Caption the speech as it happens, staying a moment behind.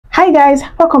Hi guys,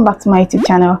 welcome back to my YouTube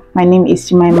channel. My name is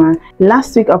Jemima.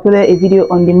 Last week I uploaded a video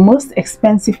on the most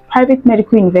expensive private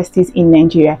medical universities in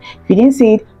Nigeria. If you didn't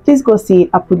see it, please go see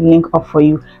it. I'll put the link up for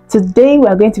you. Today we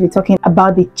are going to be talking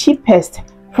about the cheapest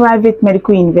private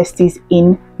medical universities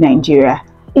in Nigeria.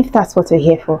 If that's what you're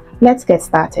here for, let's get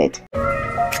started.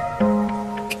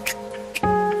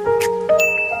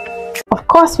 Of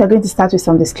course, we're going to start with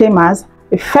some disclaimers.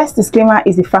 The first disclaimer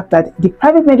is the fact that the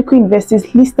private medical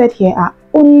universities listed here are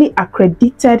only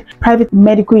accredited private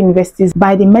medical universities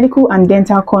by the Medical and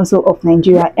Dental Council of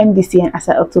Nigeria (mdcn) as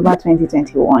of October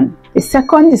 2021. The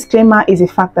second disclaimer is the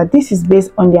fact that this is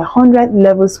based on their 100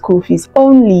 level school fees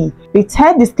only. The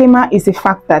third disclaimer is the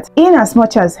fact that in as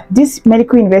much as these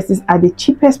medical universities are the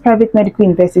cheapest private medical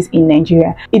universities in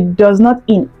Nigeria, it does not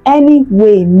in any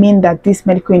way mean that these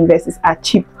medical universities are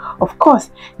cheap. Of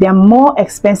course, they are more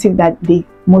expensive than the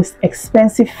most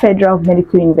expensive federal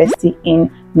medical university in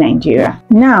Nigeria.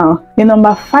 Now, the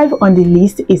number 5 on the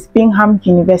list is Bingham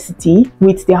University,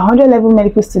 with their 100 level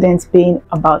medical students paying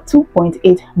about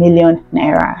 2.8 million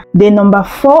naira. The number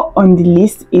 4 on the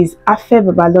list is Afe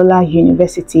Babalola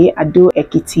University, Ado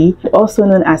Ekiti, also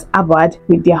known as ABAD,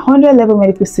 with their 100 level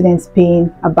medical students paying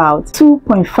about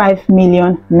 2.5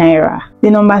 million naira.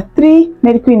 The number 3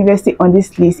 medical university on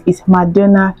this list is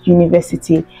Madonna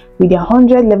University, with their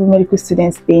 100 level medical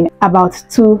students paying about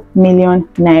 2 million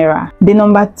naira. The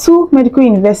number 2 medical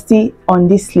university on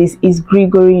this list is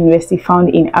Gregory University,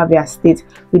 found in Abia State,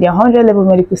 with their 100 level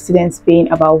medical students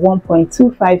paying about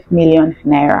 1.25 million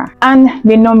naira. And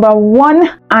the number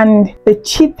 1 and the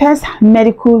cheapest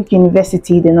medical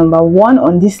university, the number 1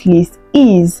 on this list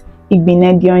is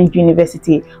Nigerian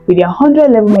University, with their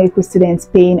 100 level medical students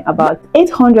paying about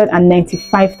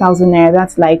 895,000 naira.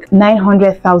 That's like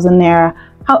 900,000 naira.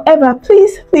 However,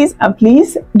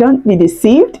 please don't be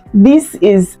deceived. This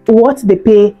is what they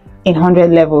pay in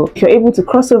 100 level. If you're able to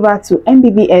cross over to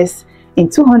MBBS in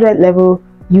 200 level,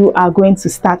 you are going to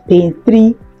start paying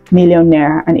 3 million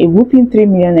naira, and a whooping 3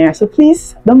 million naira. So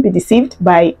please don't be deceived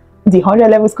by the 100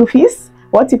 level school fees.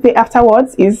 What you pay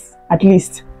afterwards is at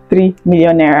least 3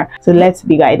 million naira. So let's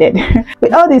be guided.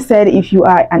 With all this said, if you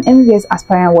are an MBBS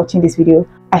aspirant watching this video,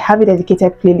 I have a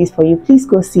dedicated playlist for you. Please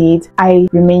go see it. I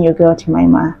remain your girl,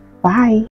 Jemima. Bye.